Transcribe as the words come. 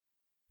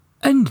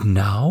And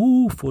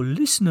now, for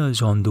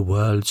listeners on the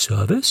World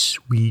Service,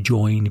 we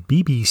join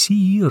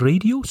BBC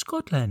Radio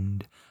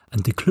Scotland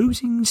and the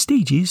closing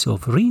stages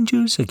of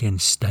Rangers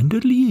against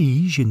Standard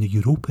Liège in the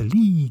Europa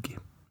League.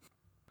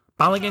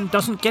 Balogun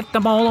doesn't get the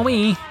ball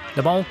away.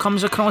 The ball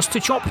comes across to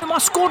Chop, who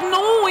must score.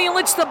 No, he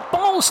lets the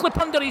ball slip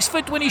under his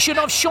foot when he should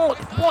have shot.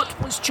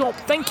 What was Chop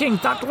thinking?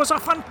 That was a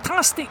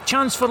fantastic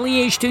chance for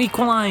Liège to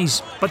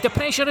equalise. But the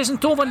pressure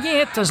isn't over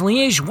yet as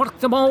Liège work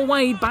the ball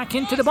wide back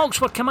into the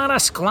box where Kamara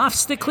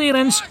sclaffs the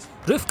clearance.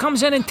 Roof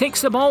comes in and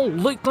takes the ball.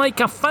 Looked like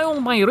a foul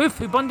by Roof,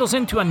 who bundles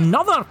into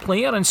another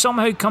player and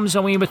somehow comes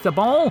away with the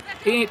ball.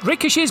 It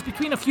ricochets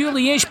between a few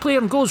Liège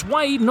players and goes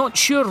wide. Not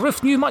sure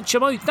Roof knew much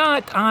about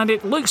that, and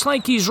it looks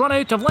like he's run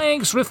out of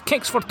legs. Roof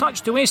kicks for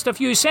touch to waste a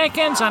few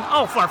seconds, and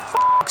oh, for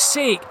f***'s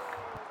sake.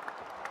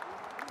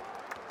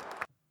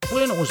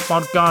 Blueno's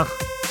Burger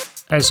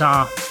is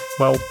a,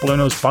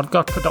 Blueno's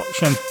Burger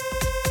production.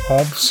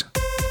 Hobbs.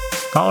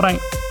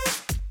 Alright.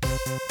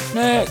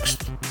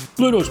 Next,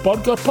 Blueno's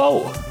Burger,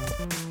 pal.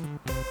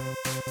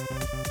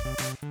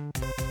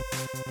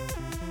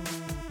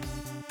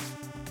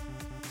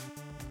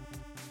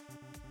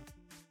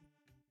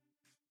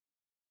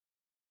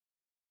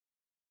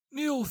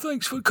 Neil,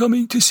 thanks for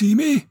coming to see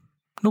me.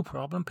 No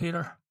problem,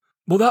 Peter.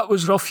 Well, that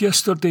was rough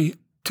yesterday.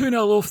 2-0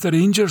 off the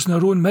Rangers in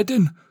our own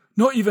midden.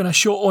 Not even a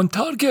shot on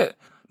target.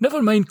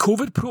 Never mind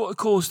COVID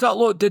protocols, that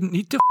lot didn't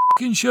need to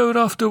f***ing shower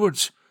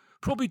afterwards.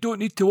 Probably don't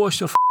need to wash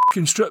their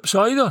f***ing strips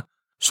either.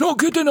 It's not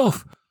good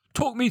enough.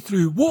 Talk me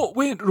through what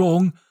went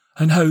wrong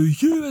and how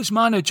you as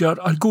manager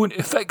are going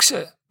to fix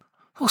it.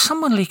 Well,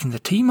 someone leaking the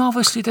team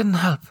obviously didn't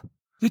help.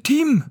 The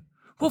team?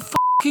 What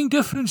f***ing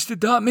difference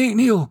did that make,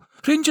 Neil?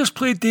 Rangers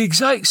played the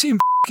exact same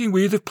f***ing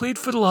way they've played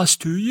for the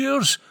last 2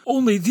 years,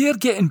 only they're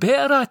getting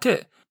better at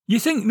it. You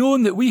think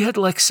knowing that we had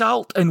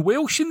Laxalt and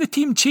Welsh in the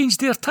team changed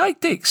their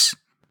tactics?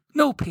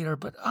 No, Peter,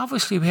 but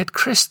obviously we had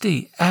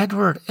Christie,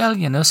 Edward,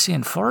 Elyounoussi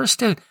and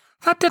Forrest out.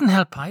 That didn't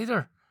help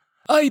either.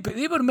 Aye, but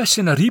they were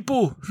missing a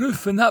Rebo,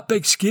 Roof, and that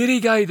big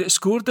scary guy that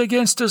scored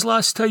against us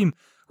last time.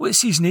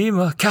 What's his name?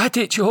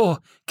 Katic. Oh,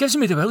 gives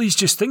me the willies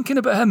just thinking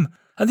about him.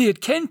 And they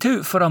had Kent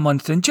out for a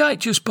month and Jack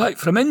just back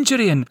from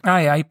injury and...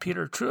 Aye,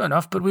 Peter, true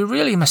enough, but we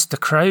really missed the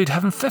crowd.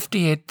 Having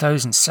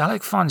 58,000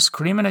 Celtic fans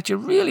screaming at you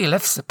really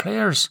lifts the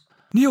players.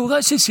 Neil,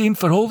 that's the same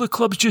for all the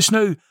clubs just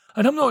now,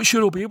 and I'm not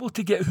sure I'll be able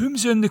to get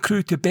Humza in the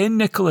crew to bend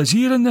Nicola's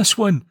ear in this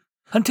one.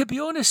 And to be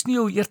honest,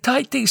 Neil, your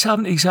tactics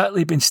haven't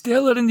exactly been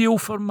stellar in the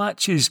Old Firm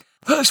matches.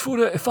 That's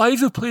 4 out of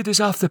 5 they've played us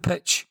off the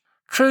pitch.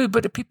 True,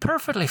 but to be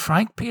perfectly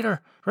frank,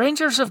 Peter,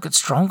 Rangers have got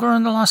stronger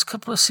in the last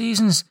couple of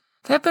seasons.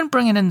 They've been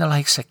bringing in the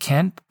likes of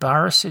Kent,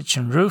 Barisic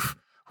and Roof.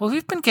 Well,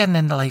 we've been getting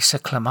in the likes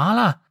of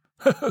Klimala.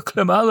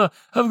 Klimala?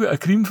 I've got a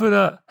cream for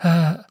that.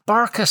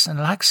 Barkas and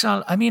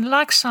Laxalt.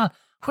 Laxalt,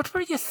 what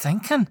were you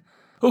thinking?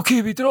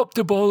 OK, we dropped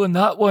the ball on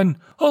that one.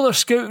 All our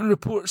scouting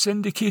reports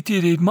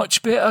indicated he'd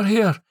much better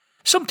here.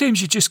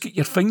 Sometimes you just get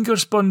your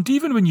fingers burned,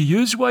 even when you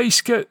use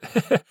Y-Scout.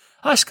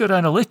 Ask our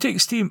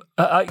analytics team.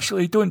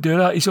 Actually, don't do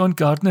that, he's on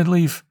gardening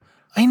leave.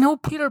 I know,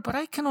 Peter, but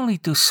I can only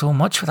do so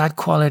much with that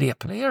quality of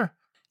player.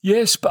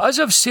 Yes, but as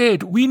I've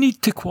said, we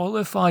need to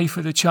qualify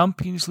for the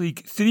Champions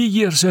League 3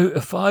 years out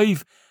of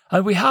 5,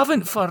 and we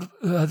haven't for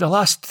the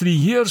last 3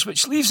 years,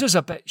 which leaves us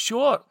a bit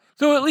short.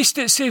 Though at least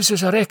it saves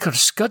us a record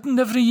scudding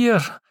every year.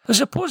 I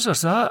suppose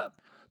there's that.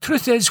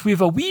 Truth is,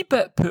 we've a wee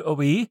bit put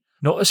away,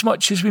 not as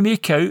much as we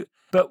make out,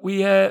 but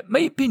we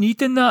might be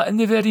needing that in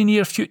the very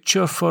near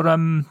future for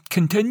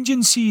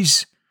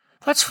contingencies.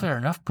 That's fair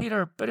enough,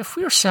 Peter, but if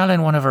we're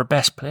selling one of our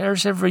best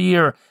players every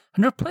year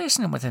and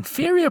replacing him with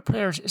inferior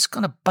players, it's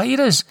going to bite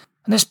us,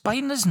 and it's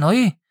biting us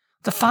now.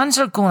 The fans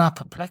are going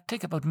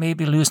apoplectic about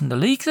maybe losing the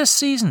league this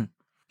season.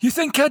 You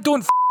think I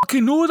don't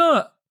f***ing know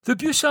that? The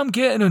abuse I'm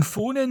getting on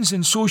phone-ins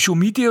and social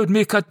media would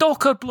make a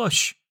docker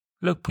blush.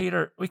 Look,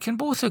 Peter, we can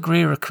both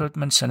agree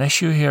recruitment's an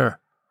issue here.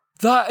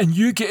 That and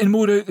you getting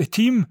more out of the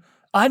team,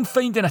 and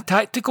finding a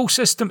tactical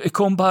system to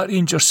combat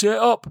Rangers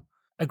setup.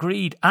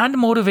 Agreed, and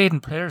motivating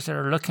players that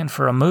are looking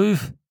for a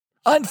move.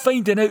 And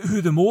finding out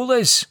who the mole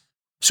is.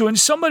 So in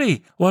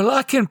summary, we're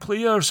lacking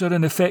players or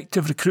an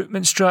effective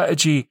recruitment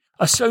strategy,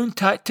 a sound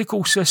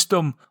tactical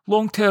system,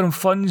 long-term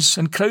funds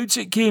and crowds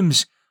at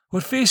games.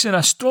 We're facing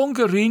a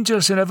stronger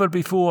Rangers than ever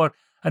before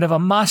and have a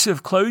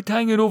massive cloud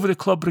hanging over the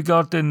club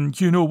regarding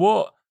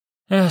you-know-what.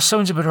 Yeah,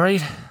 sounds about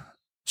right.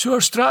 So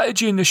our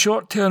strategy in the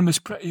short term is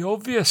pretty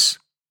obvious.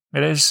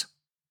 It is.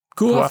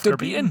 Go after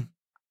beating.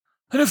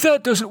 And if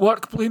that doesn't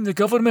work, blame the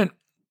government.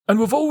 And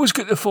we've always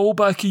got the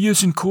fallback of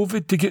using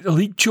COVID to get the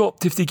league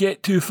chopped if they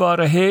get too far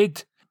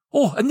ahead.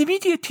 Oh, and the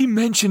media team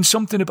mentioned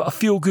something about a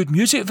feel-good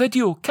music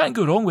video. Can't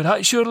go wrong with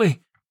that,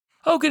 surely.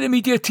 I'll get the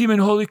media team in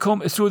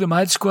Hollycombe to throw the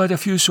Mad Squad a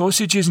few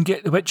sausages and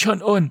get the witch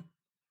hunt on.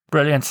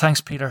 Brilliant,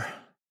 thanks, Peter.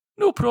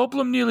 No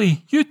problem,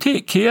 Neely. You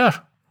take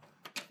care.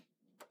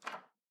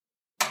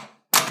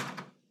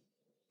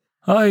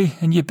 Aye,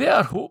 and you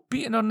better hope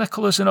beating our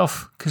Nicola's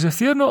enough, because if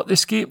they're not the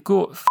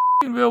scapegoat,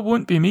 f***ing well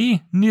won't be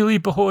me, Neely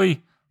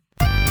boy.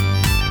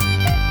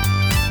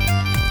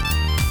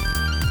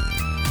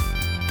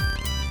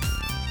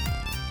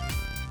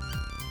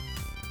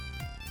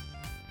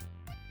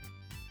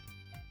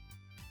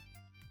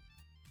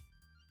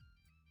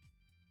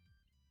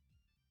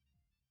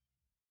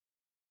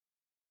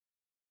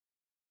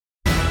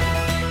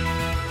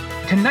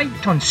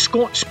 Tonight on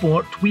Scott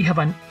Sport, we have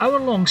an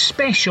hour-long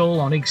special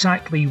on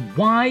exactly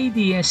why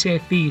the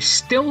SFA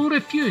still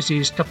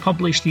refuses to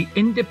publish the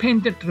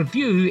independent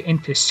review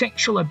into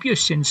sexual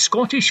abuse in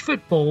Scottish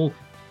football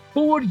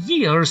 4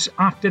 years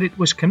after it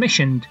was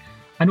commissioned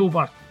and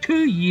over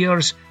 2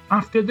 years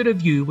after the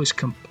review was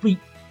complete,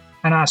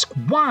 and ask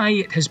why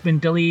it has been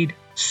delayed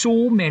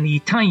so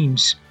many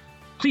times.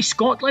 Police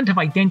Scotland have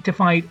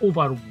identified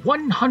over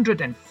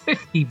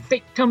 150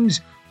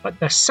 victims, but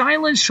the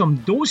silence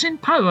from those in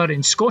power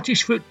in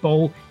Scottish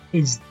football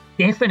is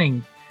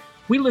deafening.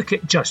 We look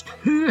at just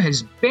who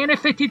has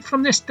benefited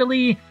from this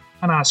delay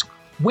and ask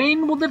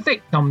when will the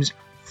victims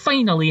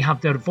finally have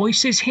their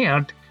voices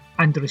heard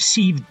and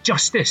receive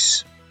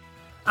justice.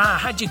 I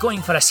had you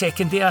going for a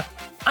second there.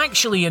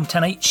 Actually, in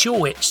tonight's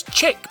show, it's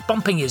Chick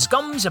bumping his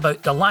gums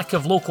about the lack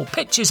of local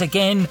pitches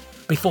again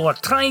before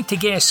trying to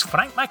guess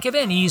Frank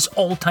McAvenny's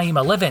all-time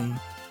 11.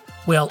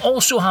 We'll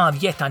also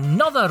have yet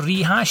another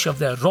rehash of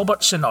the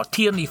Robertson or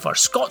Tierney for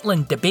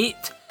Scotland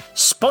debate.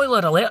 Spoiler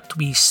alert,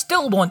 we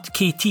still want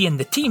KT in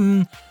the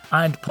team,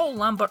 and Paul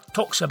Lambert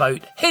talks about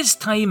his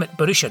time at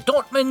Borussia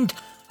Dortmund,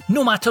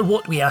 no matter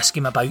what we ask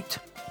him about.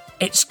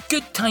 It's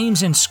good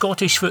times in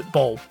Scottish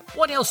football.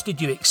 What else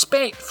did you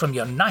expect from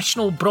your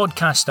national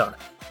broadcaster?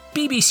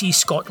 BBC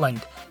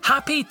Scotland,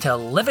 happy to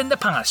live in the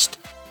past.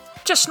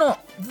 Just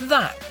not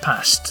that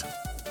past.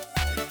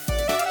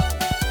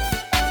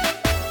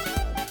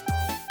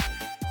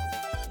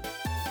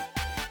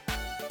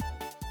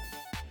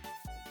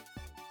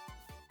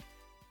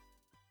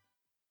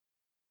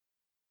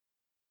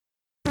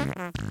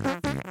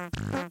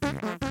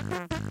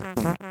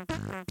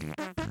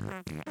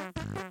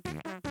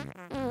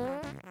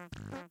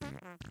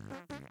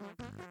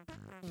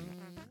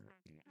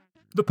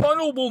 The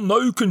panel will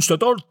now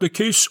consider the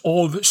case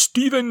of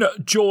Stephen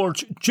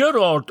George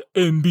Gerrard,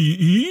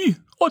 MBE.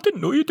 I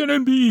didn't know you did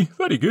MBE.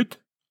 Very good.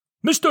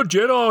 Mr.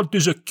 Gerrard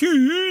is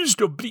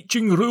accused of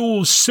breaching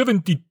Rule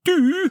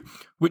 72,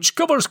 which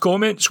covers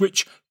comments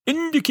which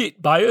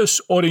indicate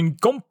bias or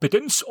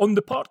incompetence on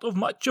the part of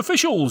match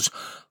officials.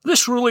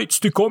 This relates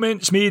to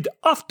comments made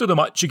after the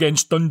match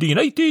against Dundee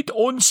United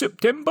on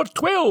September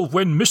 12,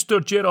 when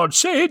Mr. Gerrard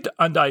said,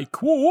 and I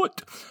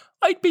quote,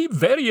 "I'd be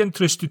very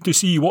interested to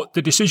see what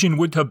the decision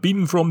would have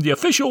been from the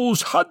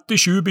officials had the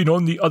shoe been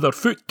on the other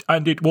foot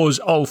and it was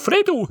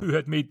Alfredo who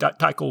had made that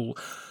tackle.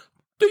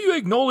 Do you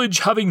acknowledge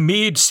having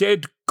made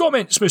said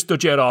comments, Mr.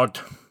 Gerrard?"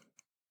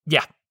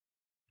 Yeah.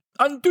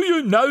 "And do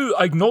you now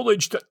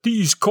acknowledge that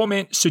these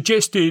comments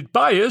suggested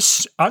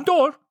bias and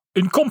or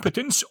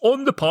incompetence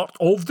on the part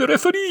of the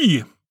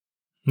referee?"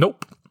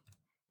 Nope.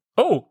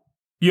 "Oh,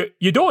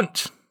 you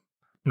don't?"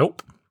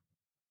 Nope.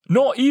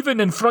 "Not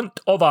even in front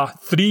of a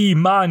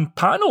 3-man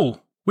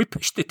panel? We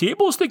pushed the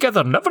tables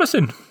together and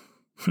everything."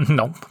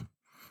 Nope.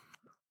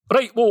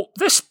 "Right, well,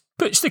 this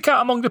puts the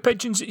cat among the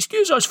pigeons.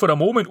 Excuse us for a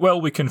moment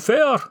while we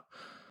confer."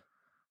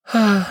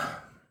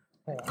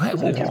 I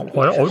don't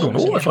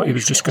know. I thought he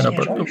was just going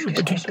to...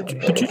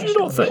 But did you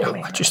not think...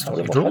 I just thought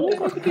he'd roll.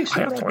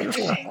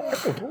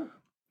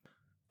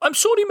 "I'm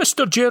sorry,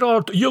 Mr.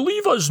 Gerrard, you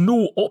leave us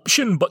no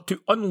option but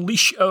to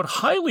unleash our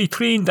highly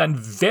trained and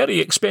very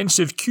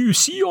expensive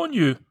QC on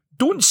you.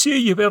 Don't say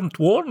you weren't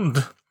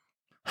warned."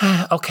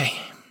 OK.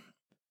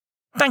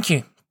 Thank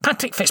you,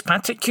 Patrick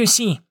Fitzpatrick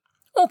QC.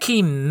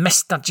 OK,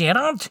 Mr.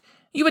 Gerrard,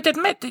 you would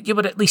admit that you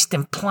were at least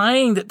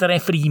implying that the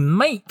referee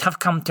might have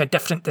come to a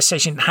different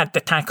decision had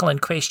the tackle in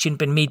question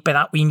been made by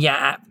that ween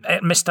at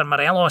Mr.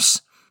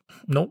 Morelos.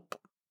 Nope.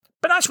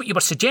 But that's what you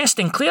were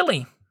suggesting,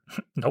 clearly.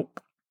 Nope.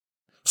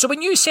 So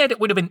when you said it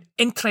would have been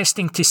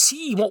interesting to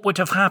see what would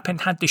have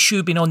happened had the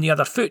shoe been on the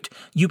other foot,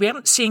 you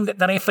weren't saying that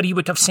the referee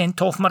would have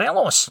sent off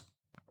Morelos?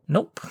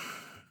 Nope.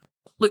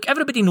 Look,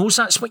 everybody knows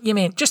that's what you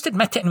meant. Just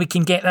admit it and we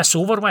can get this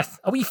over with.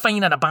 A wee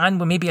fine or a ban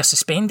with maybe a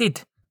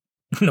suspended.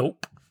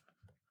 Nope.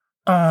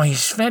 Oh,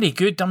 he's very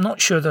good. I'm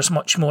not sure there's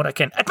much more I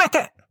can...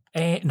 Admit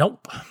it!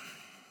 Nope.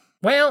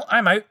 Well,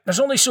 I'm out. There's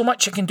only so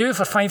much I can do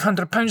for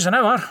 £500 an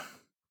hour.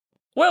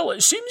 Well,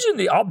 it seems in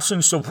the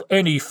absence of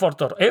any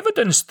further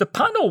evidence, the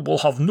panel will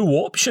have no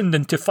option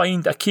than to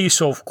find a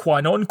case of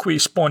qua nonque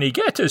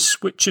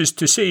sponigetus, which is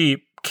to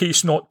say,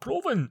 case not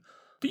proven.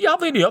 Do you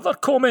have any other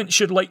comments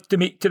you'd like to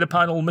make to the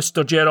panel,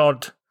 Mr.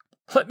 Gerrard?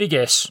 Let me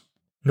guess.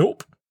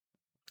 Nope.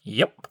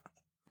 Yep.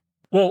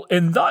 Well,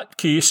 in that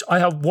case, I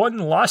have one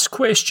last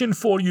question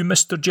for you,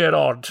 Mr.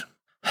 Gerrard.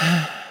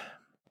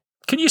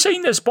 Can you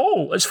sign this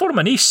ball? It's for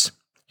my niece.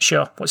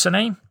 Sure. What's her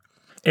name?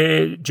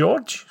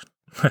 George.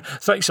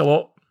 Thanks a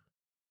lot.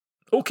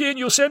 OK, and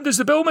you'll send us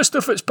the bill,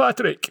 Mr.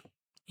 Fitzpatrick?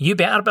 You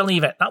better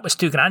believe it. That was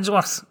 £2,000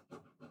 worth.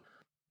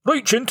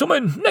 Right,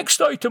 gentlemen,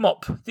 next item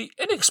up. The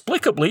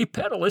inexplicably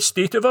perilous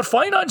state of our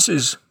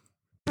finances.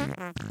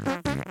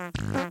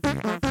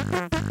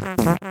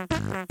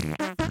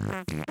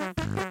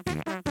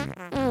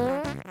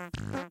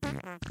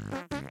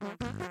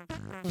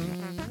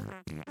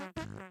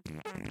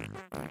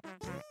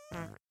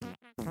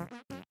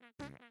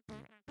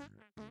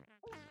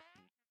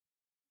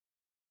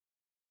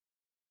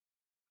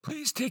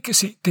 Please take a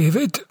seat,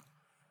 David.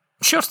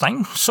 Sure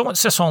thing. So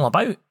what's this all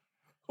about?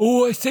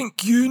 Oh, I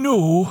think you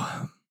know.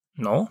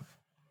 No.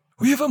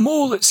 We have a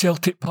mole at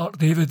Celtic Park,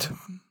 David.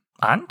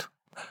 And?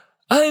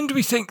 And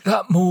we think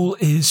that mole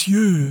is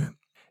you.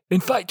 In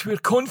fact, we're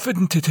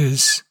confident it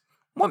is.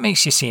 What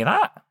makes you say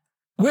that?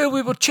 Well,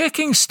 we were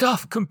checking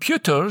staff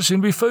computers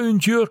and we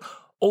found your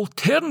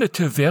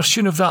alternative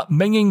version of that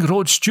minging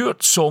Rod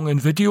Stewart song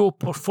and video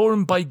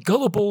performed by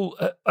gullible,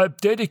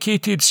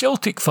 dedicated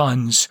Celtic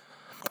fans.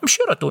 I'm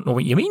sure I don't know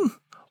what you mean.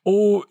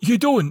 Oh, you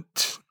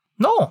don't?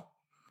 No.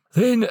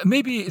 Then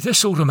maybe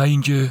this'll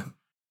remind you.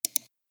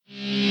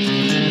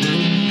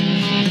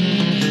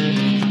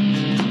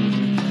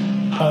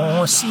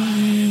 Oh,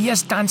 see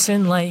us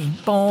dancing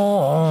like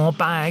ball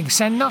bags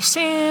in our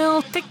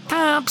Celtic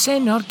tabs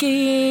in our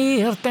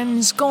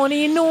gardens.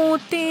 Gonna know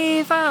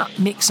that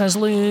makes us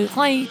look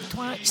like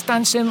twats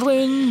dancing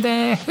round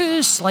the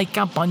house like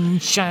a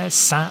bunch of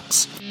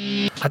saps.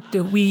 At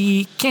the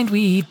weekend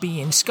we've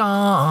been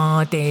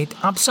scolded,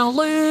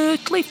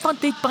 absolutely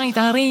funded by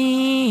the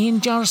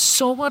Rangers.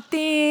 So we're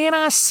there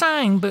a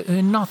sang, but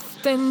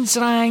nothing's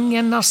rang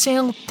in our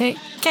Celtic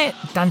kit,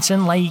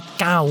 dancing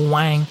like a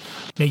wang.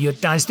 Now your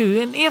dad's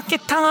doing air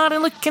guitar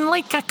and looking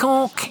like a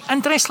cock,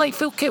 and dressed like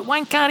full kit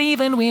wanker,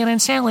 even wearing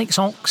Celtic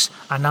socks.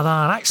 Another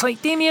acts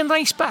like Damien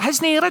Rice but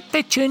hasn't read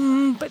the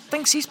tune, but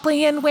thinks he's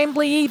playing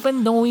Wembley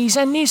even though he's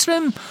in his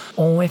room.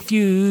 Oh, if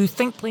you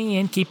think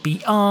playing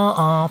keepy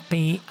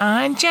uppy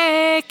and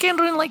jacking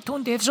round like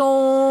tone deaf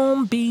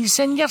zombies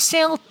in your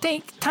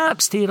Celtic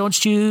taps to Rod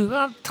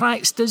Stewart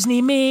tracks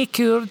doesn't make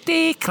your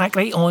day, crack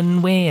right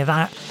on with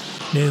that.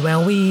 Now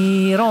while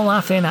we're all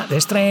laughing at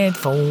this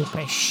dreadful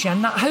pish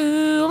and that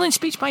howling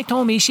speech by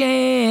Tommy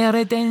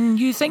Sheridan,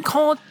 you think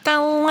Hod the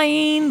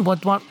Line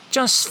would work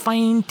just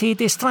fine to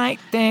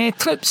distract the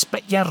troops,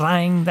 but you're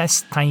wrong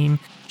this time.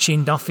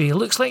 Shane Duffy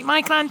looks like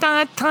my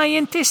grandad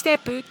trying to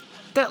step out.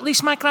 At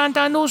least my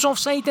grandad knows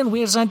offside and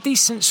wears a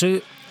decent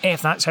suit.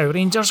 If that's how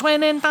Rangers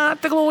win and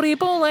at the Glory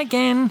Bowl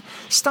again,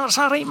 starts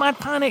a right mad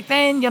panic,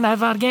 then you're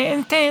never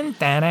getting 10.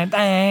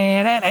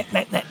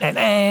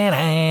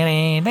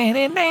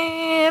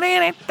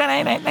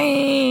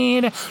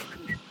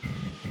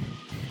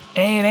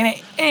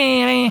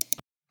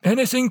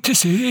 Anything to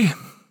say?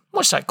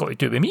 What's that got to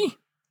do with me?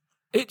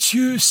 It's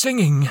you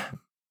singing.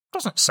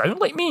 Doesn't sound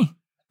like me.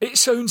 It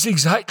sounds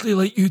exactly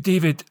like you,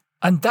 David,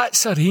 and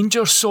that's a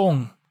Rangers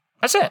song.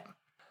 Is it?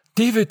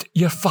 David,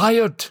 you're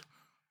fired.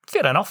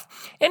 Fair enough.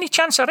 Any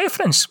chance of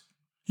reference?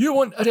 You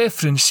want a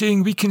reference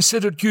saying we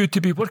considered you to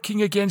be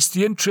working against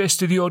the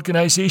interest of the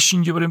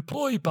organisation you were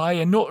employed by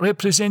and not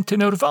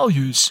representing our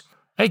values?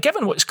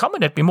 Given what's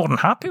coming, I'd be more than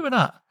happy with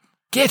that.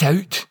 Get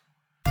out.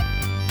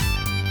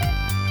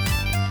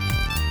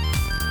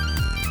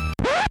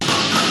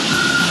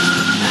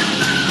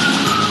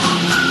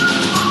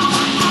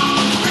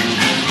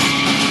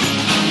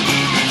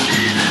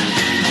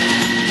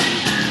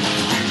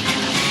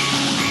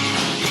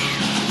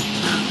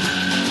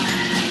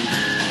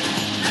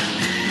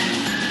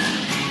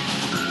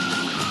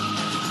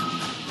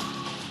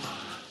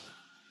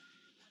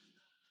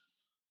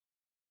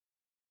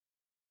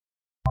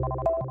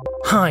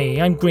 Hi,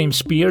 I'm Graham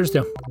Spears,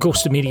 the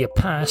ghost of media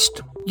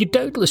past. You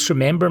doubtless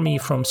remember me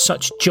from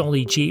such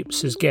jolly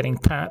japes as getting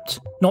papped,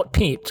 not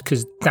paped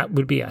because that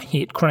would be a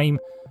hate crime,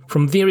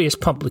 from various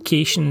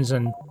publications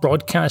and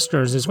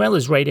broadcasters, as well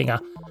as writing a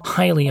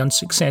highly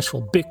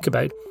unsuccessful book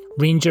about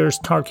Rangers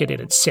targeted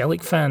at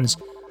Celtic fans,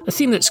 a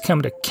theme that's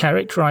come to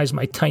characterise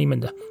my time in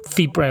the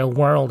febrile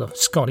world of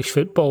Scottish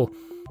football.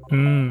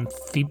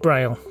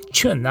 Febrile.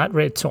 Chewing that,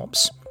 Red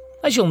Tops.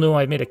 As you'll know,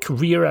 I've made a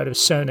career out of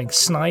sounding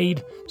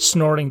snide,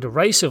 snorting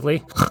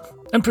derisively,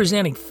 and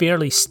presenting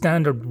fairly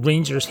standard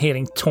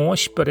Rangers-hating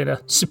tosh, but in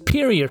a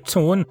superior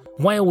tone,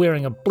 while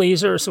wearing a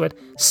blazer, so it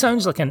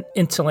sounds like an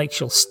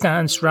intellectual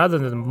stance rather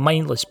than the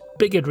mindless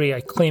bigotry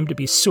I claim to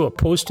be so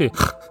opposed to.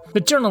 The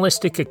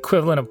journalistic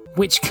equivalent of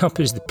which cup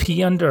is the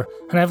pea under,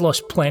 and I've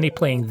lost plenty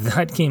playing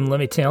that game, let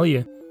me tell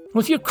you.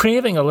 Well, if you're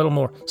craving a little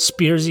more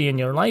Spearsy in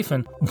your life,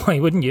 and why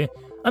wouldn't you,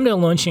 I'm now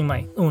launching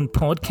my own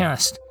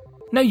podcast.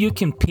 Now you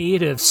can pay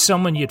to have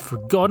someone you'd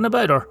forgotten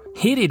about or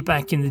hated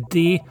back in the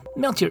day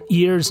melt your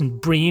ears and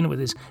brain with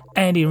his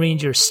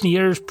anti-Ranger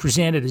sneers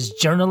presented as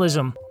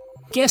journalism.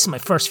 Guests in my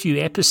first few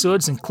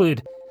episodes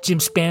include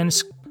Jim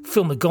Spence,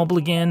 Phil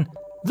McGobblegan,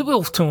 The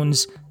Wolf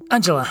Tones,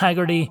 Angela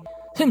Haggerty,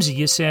 Humza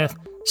Yousaf,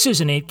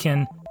 Susan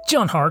Aitken,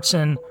 John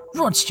Hartson,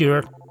 Rod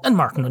Stewart and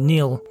Martin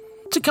O'Neill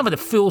to cover the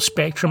full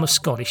spectrum of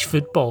Scottish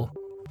football.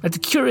 At the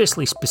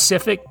curiously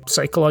specific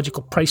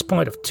psychological price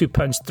point of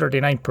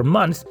 £2.39 per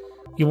month,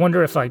 you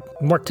wonder if I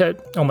worked out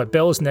all my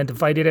bills and then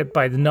divided it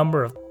by the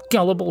number of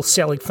gullible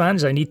Celtic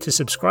fans I need to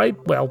subscribe?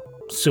 Well,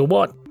 so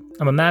what?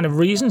 I'm a man of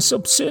reason,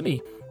 so sue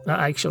me.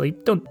 Actually,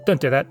 don't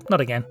do that, not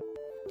again.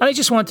 And I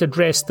just want to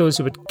address those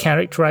who would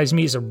characterise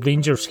me as a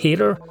Rangers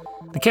hater,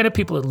 the kind of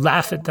people who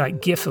laugh at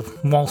that gif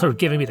of Walter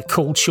giving me the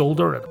cold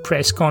shoulder at a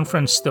press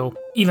conference, though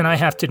even I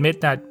have to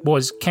admit that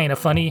was kind of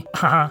funny.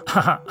 Ha ha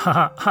ha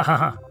ha ha ha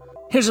ha.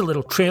 Here's a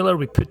little trailer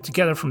we put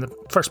together from the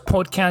first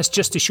podcast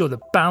just to show the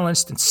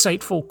balanced,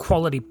 insightful,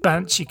 quality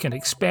bants you can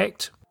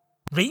expect.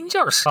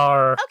 Rangers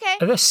are,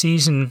 this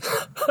season,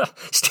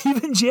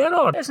 Steven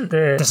Gerrard isn't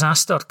the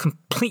disaster,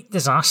 complete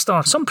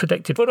disaster. Some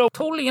predicted for a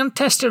totally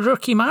untested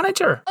rookie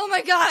manager. Oh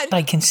my God.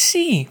 I can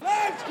see.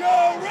 Let's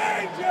go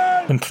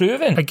Rangers!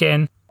 Improving.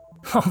 Again,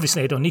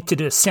 obviously I don't need to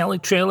do a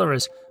Celtic trailer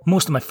as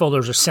most of my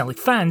followers are Celtic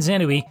fans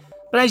anyway.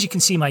 But as you can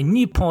see, my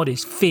new pod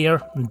is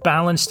fair and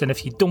balanced, and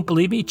if you don't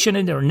believe me, tune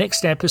in to our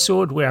next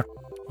episode where,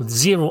 with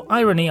zero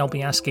irony, I'll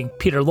be asking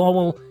Peter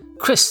Lawwell,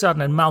 Chris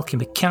Sutton and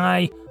Malcolm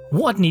Mackay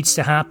what needs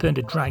to happen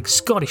to drag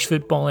Scottish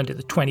football into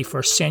the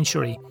 21st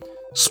century.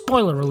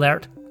 Spoiler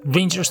alert,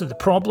 Rangers are the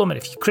problem, and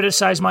if you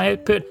criticise my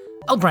output,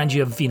 I'll brand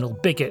you a venal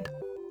bigot.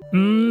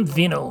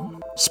 Venal.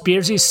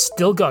 Spearsy's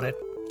still got it.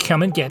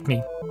 Come and get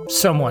me.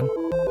 Someone.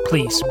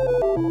 Please.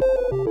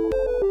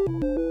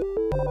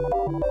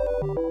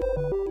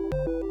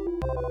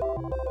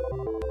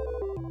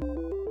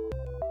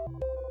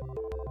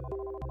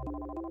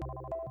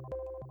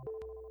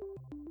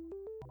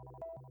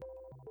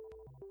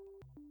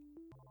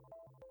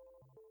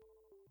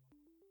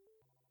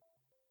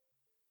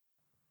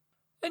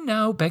 And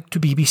now back to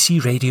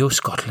BBC Radio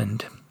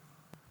Scotland.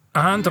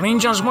 And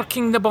Rangers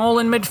working the ball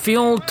in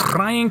midfield,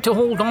 trying to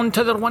hold on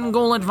to their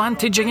 1-goal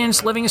advantage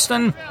against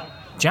Livingston.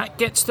 Jack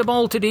gets the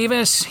ball to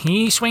Davis.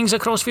 He swings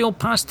across field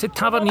pass to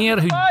Tavernier,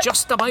 who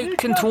just about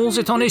controls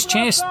it on his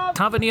chest.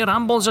 Tavernier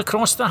ambles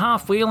across the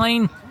halfway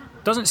line.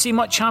 Doesn't see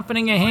much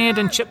happening ahead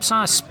and chips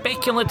a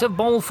speculative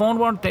ball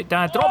forward. It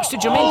drops to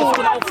Jermaine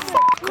Defoe. Oh,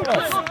 fuck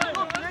off.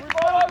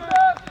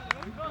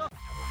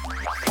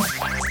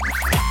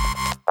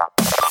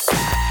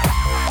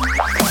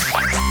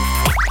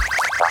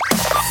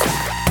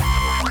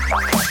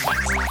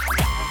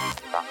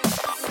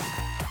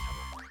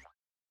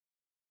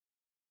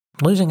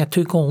 Losing a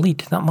 2-goal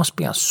lead, that must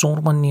be a sore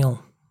one,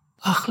 Neil.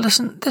 Ugh,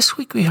 listen, this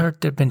week we heard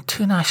there'd been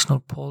 2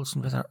 national polls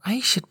and whether I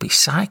should be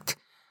sacked,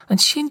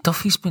 and Shane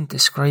Duffy's been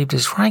described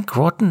as rank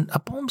rotten, a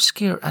bomb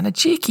scare, and a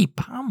Jakey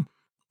Bam.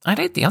 I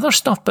read the other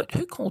stuff, but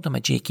who called him a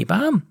Jakey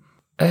Bam?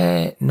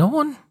 No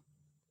one?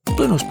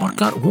 Blue Nose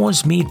Burger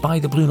was made by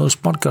the Blue Nose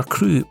Burger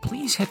crew.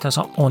 Please hit us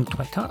up on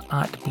Twitter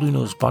at Blue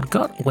Nose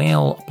Burger,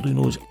 Blue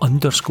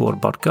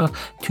Nose_Burger,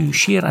 to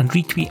share and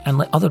retweet and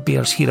let other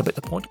bears hear about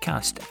the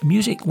podcast.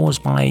 Music was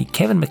by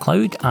Kevin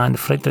MacLeod and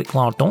Frederick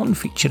Lardon,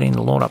 featuring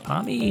Laura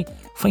Pammy.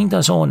 Find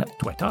us on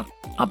Twitter,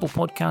 Apple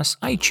Podcasts,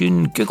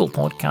 iTunes, Google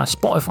Podcasts,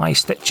 Spotify,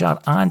 Stitcher,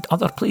 and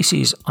other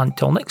places.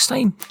 Until next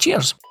time,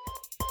 cheers.